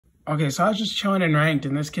Okay, so I was just chilling in ranked,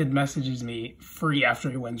 and this kid messages me free after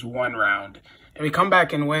he wins 1 round. And we come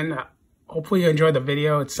back and win. Hopefully you enjoy the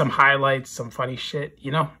video. It's some highlights, some funny shit,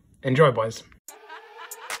 you know? Enjoy, boys.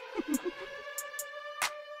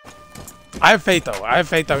 I have faith, though. I have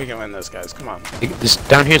faith that we can win this, guys. Come on. This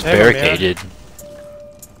down here's barricaded.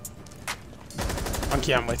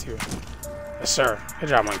 Monkey, I'm with you. Yes, sir. Good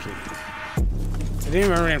job, Monkey. Did he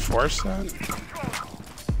even reinforce that?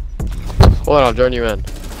 Hold on, I'll join you in.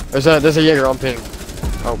 There's a Jaeger on ping.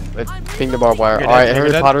 Oh, it pinged the barbed wire. Alright,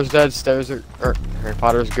 Harry Potter's dead. Stairs are... Harry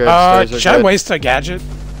Potter's good. Stairs are should I waste a gadget?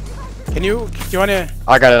 Can you... Do you wanna...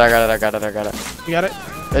 I got it. You got it?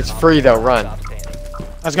 It's free though, run.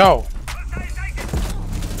 Let's go.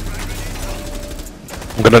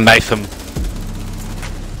 I'm gonna knife him.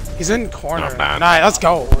 He's in corner. Oh, man. Nah, let's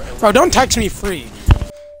go. Bro, don't text me free.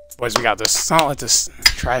 Boys, we got this. It's not let this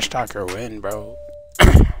trash talker win, bro.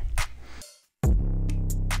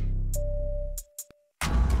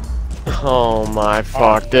 Oh my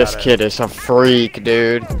fuck, this kid is a freak,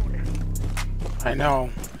 dude. I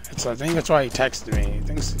know. I think that's why he texted me. He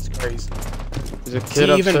thinks it's crazy. There's a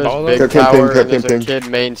kid even upstairs, big tower, and there's a kid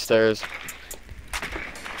main stairs.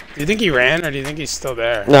 Do you think he ran, or do you think he's still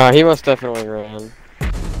there? No, he must definitely ran.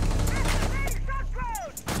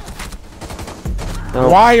 No.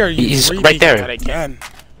 Why are you He's right there. That again?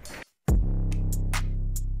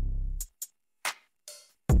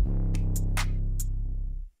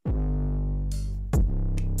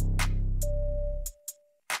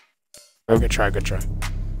 Oh, good try, good try.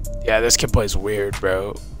 Yeah, this kid plays weird,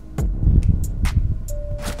 bro.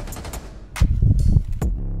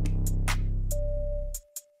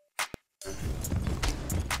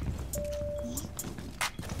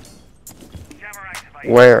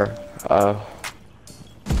 Where? We're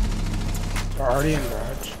already in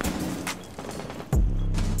garage.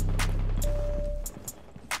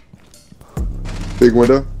 Big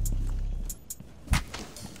window.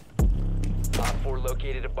 Op 4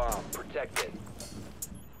 located a bomb. Protect it.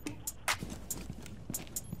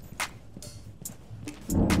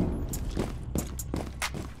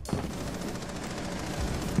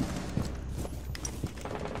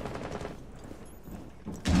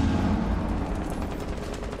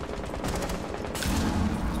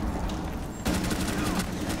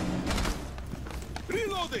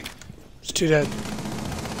 Reloading. It's 2 dead.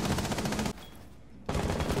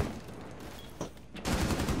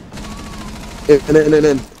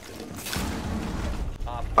 In.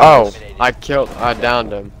 Oh, I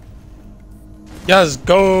downed him. Yes,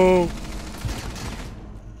 go.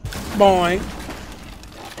 Boing.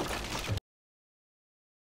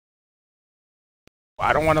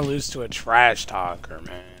 I don't want to lose to a trash talker,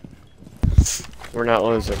 man. We're not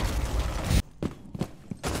losing.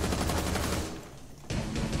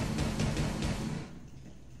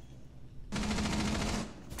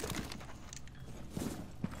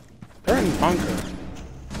 They're in bunker.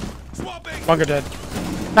 Bunker dead.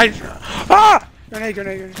 Nice. Ah!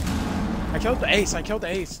 Grenade. I killed the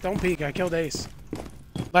ace. Don't peek. I killed ace.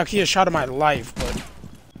 Lucky a shot of my life, but...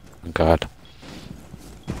 Oh, God.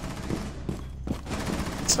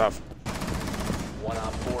 Stuff. One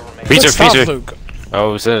op 4 remaining. Freezer. Luke. Oh,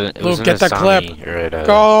 it was in Luke, get the Asami, clip. Right,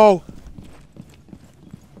 Go!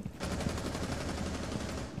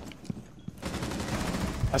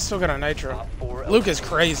 I still got a nitro. Luke is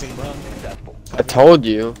crazy. I told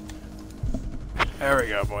you. There we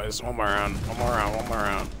go, boys. One more round.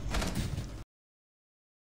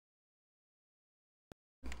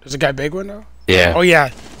 There's a guy big window? Yeah. Oh,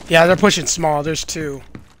 yeah. Yeah, they're pushing small. There's 2.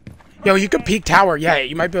 Yo, you could peek tower. Yeah,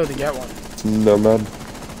 you might be able to get one. No, man.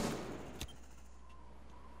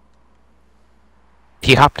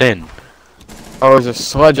 He hopped in. Oh, there's a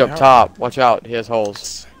sledge up top. Watch out, he has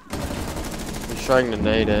holes. He's trying to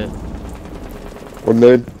nade it. One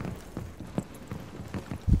nade.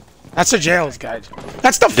 That's the jails, guys.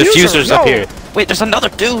 That's the Diffuser's fuser. up here. Wait, there's another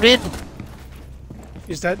dude in.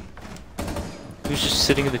 He's dead. Who's just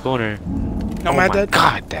sitting in the corner? No, Oh man my dead.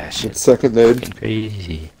 God, that shit. Second nade. Fucking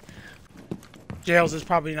crazy. Jails is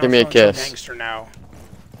probably not Give me a feeling so kiss. gangster now.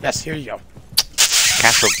 Yes, here you go.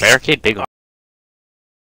 Castle barricade, big on.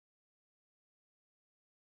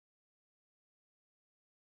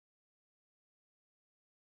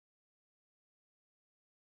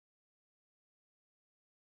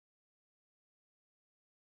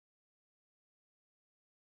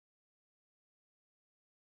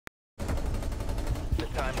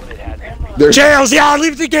 Jails, yeah,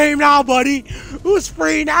 leave the game now, buddy. Who's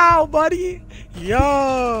free now, buddy?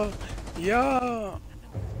 Yo.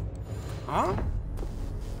 Huh?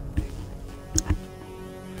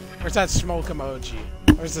 Where's that smoke emoji?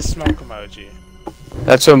 Where's the smoke emoji?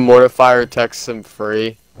 That's when Mortifier texts him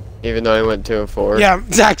free, even though he went 2 and 4. Yeah,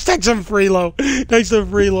 Zach, text him free low. Text him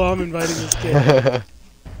free low. I'm inviting this kid.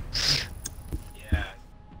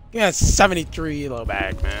 Yeah, it's 73 low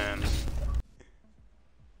bag, man.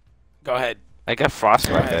 Go ahead. I got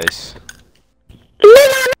frostbite, guys.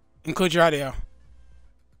 Include your audio.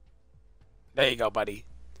 There you go, buddy.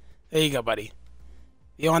 There you go, buddy.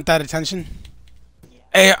 You want that attention?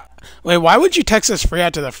 Hey, wait, why would you text us free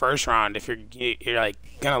after the first round if you're like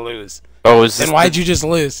gonna lose? Oh, is this? Then why'd you just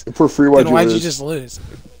lose? For free, Then why'd you just lose?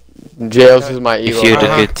 Jails is my ego. If you had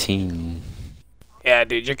a good team. Yeah,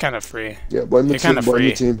 dude, you're kind of free. Yeah, blame the You're team. kind of Blame free.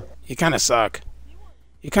 the team. You kind of suck.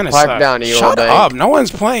 You kind of Pipe suck. down, Elo Shut Bank. up. No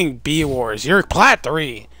one's playing B Wars. You're plat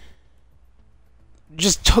 3.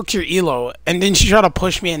 Just took your elo and then you try to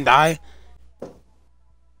push me and die.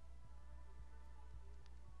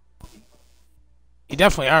 You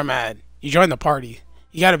definitely are mad. You joined the party.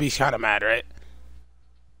 You gotta be kind of mad, right?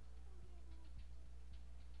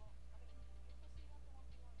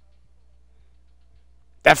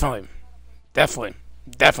 Definitely. Definitely.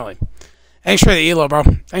 Definitely. Thanks for the elo, bro.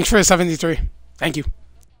 Thanks for the 73. Thank you.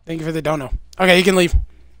 Thank you for the dono. Okay, you can leave.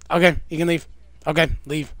 Okay, you can leave. Okay,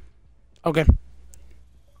 leave. Okay.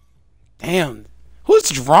 Damn. Who's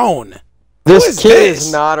drone? This kid this?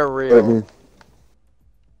 is not a real.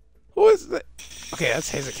 Who is that? Okay, that's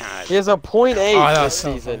his account. He has a .8 that this was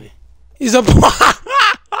so season. funny. He's a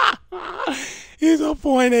he's a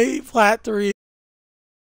 .8 flat 3.